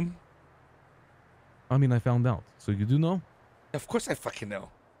soon. I mean, I found out. So you do know? Of course I fucking know.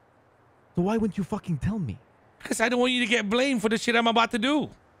 So why wouldn't you fucking tell me? Because I don't want you to get blamed for the shit I'm about to do.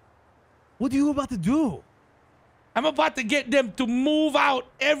 What are you about to do? I'm about to get them to move out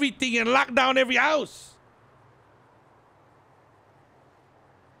everything and lock down every house.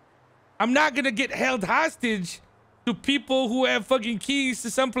 I'm not gonna get held hostage to people who have fucking keys to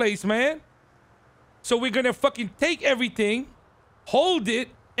someplace, man. So we're gonna fucking take everything, hold it,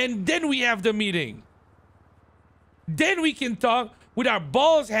 and then we have the meeting. Then we can talk with our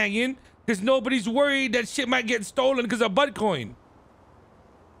balls hanging because nobody's worried that shit might get stolen because of Bitcoin.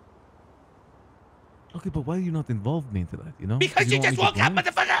 Okay, but why are you not involved me into that, you know? Because you just woke up,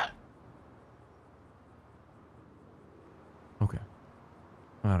 motherfucker! Okay.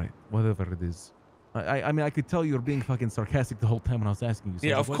 All right, whatever it is. I mean, I could tell you're being fucking sarcastic the whole time when I was asking you. So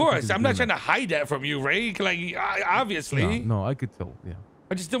Yeah, like, of why the fuck course. are you I'm not doing trying to hide that from you, Ray. Like, obviously. that? Yeah, no, I could tell, yeah.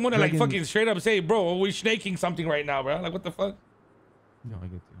 I just didn't want to, like, Dragon- fucking straight up say, bro, we're snaking something right now, bro. Like, what the fuck? No, I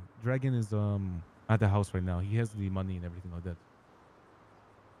get you. Dragon is at the house right now. He has the money and everything like that.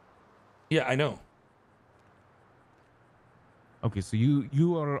 Yeah, I know. Okay, so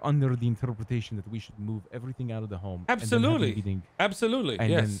you are under the interpretation that we should move everything out of the home. Absolutely. And then have a meeting, Absolutely. and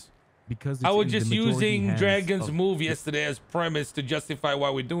yes. then because it's I was in the just majority using hands Dragon's of- move yesterday as premise to justify why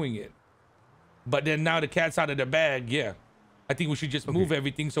we're doing it. But then now the cat's out of the bag, yeah. I think we should just move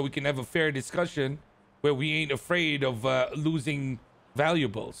everything so we can have a fair discussion where we ain't afraid of losing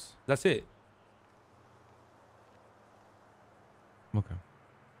valuables. That's it. Okay.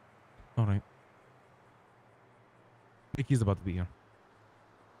 All right. Mickey's about to be here.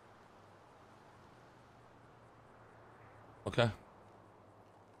 Okay.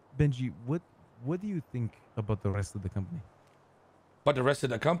 Benji, what do you think about the rest of the company? But the rest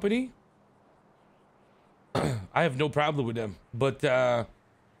of the company, I have no problem with them. But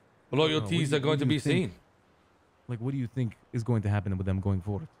loyalties are going to be seen. Like, what do you think is going to happen with them going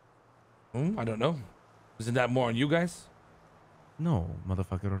forward? I don't know. Isn't that more on you guys? No,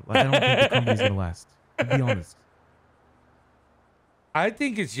 motherfucker. Like, I don't think the company's gonna last. To be honest. I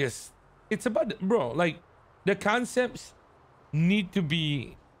think it's about, bro, like, the concepts need to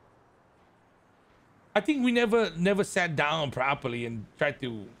be, I think we never sat down properly and tried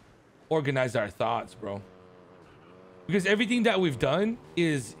to organize our thoughts, bro. Because everything that we've done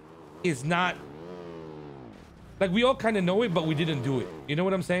is not, like, we all kind of know it, but we didn't do it. You know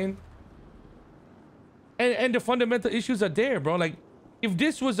what I'm saying? And the fundamental issues are there, bro. Like, if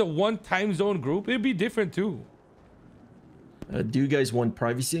this was a one time zone group, it'd be different too. Do you guys want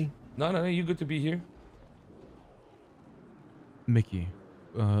privacy? No, you good to be here. Mickey,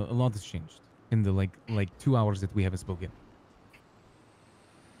 a lot has changed in the like 2 hours that we haven't spoken.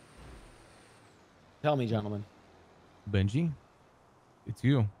 Tell me, gentlemen. Benji, it's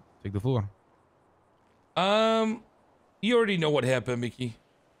you. Take the floor. You already know what happened, Mickey.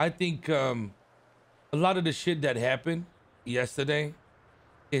 I think a lot of the shit that happened yesterday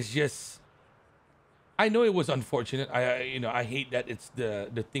is just, I know it was unfortunate. I hate that it's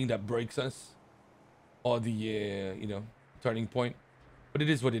the thing that breaks us, or the turning point, but it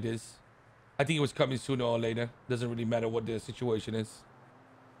is what it is. I think it was coming sooner or later. Doesn't really matter what the situation is.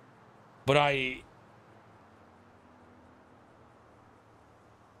 But I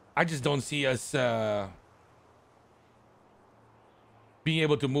just don't see us being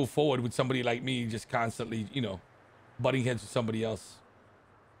able to move forward with somebody like me just constantly, butting heads with somebody else.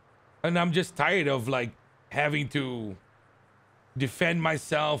 And I'm just tired of like having to defend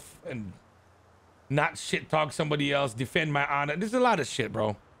myself and not shit talk somebody else, defend my honor. There's a lot of shit,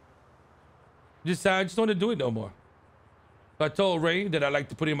 bro. I just don't want to do it no more. So I told Ray that I'd like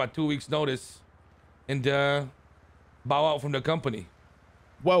to put in my 2 weeks notice and bow out from the company.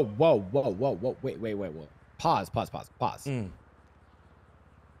 Whoa. Wait. Pause.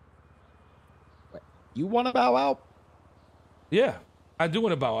 Wait, you want to bow out? Yeah, I do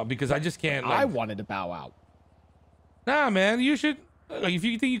want to bow out because I just can't. Like, I wanted to bow out. Nah, man, you should. Like, if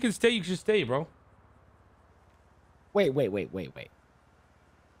you think you can stay, you should stay, bro. Wait.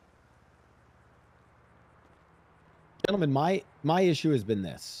 Gentlemen, my issue has been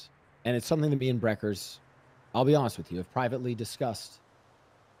this, and it's something that me and Breckers, I'll be honest with you, have privately discussed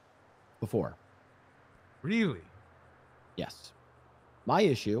before. Really? Yes. My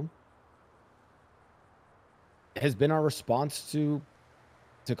issue has been our response to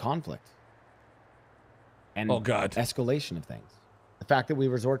conflict and oh God, escalation of things. The fact that we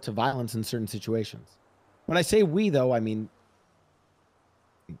resort to violence in certain situations. When I say we, though, I mean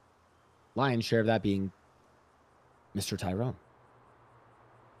lion's share of that being Mr. Tyrone.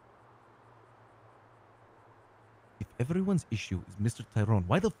 If everyone's issue is Mr. Tyrone,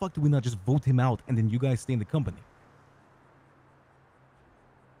 why the fuck do we not just vote him out and then you guys stay in the company?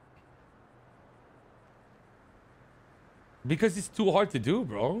 because it's too hard to do,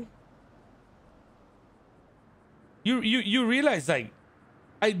 bro. You realize, like,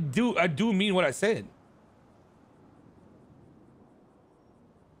 I do mean what I said.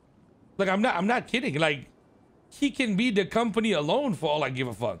 Like, I'm not kidding. Like, he can be the company alone for all I give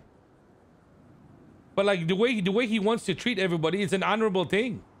a fuck. But like the way he wants to treat everybody is an honorable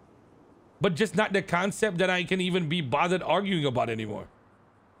thing. But just not the concept that I can even be bothered arguing about anymore.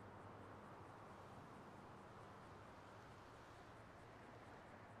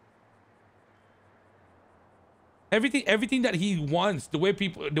 Everything that he wants, the way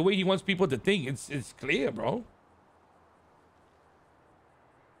he wants people to think, it's clear, bro.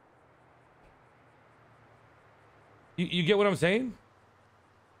 You get what I'm saying?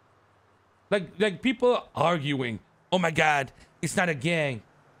 Like people arguing, oh my God, it's not a gang.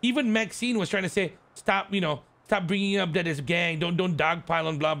 Even Maxine was trying to say, stop bringing up that it's a gang. Don't dogpile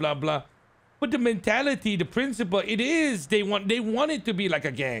on blah blah blah. But the mentality, the principle, it is they want it to be like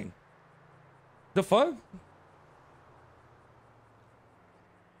a gang. The fuck?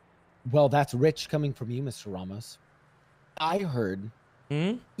 Well, that's rich coming from you, Mr. Ramos. I heard.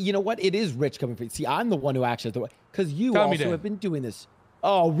 You know what? It is rich coming from you. See, I'm the one who actually, because you also have been doing this.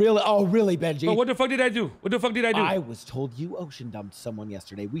 Oh, really? Oh, really, Benji? But what the fuck did I do? What the fuck did I do? I was told you ocean dumped someone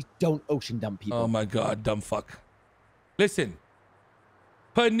yesterday. We don't ocean dump people. Oh my God, dumb fuck. Listen,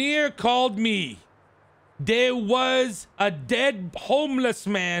 Paneer called me. There was a dead homeless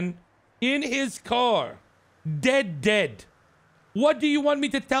man in his car. Dead. What do you want me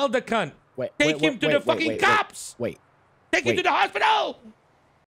to tell the cunt? Take him to the fucking cops. Wait. Take him to the hospital.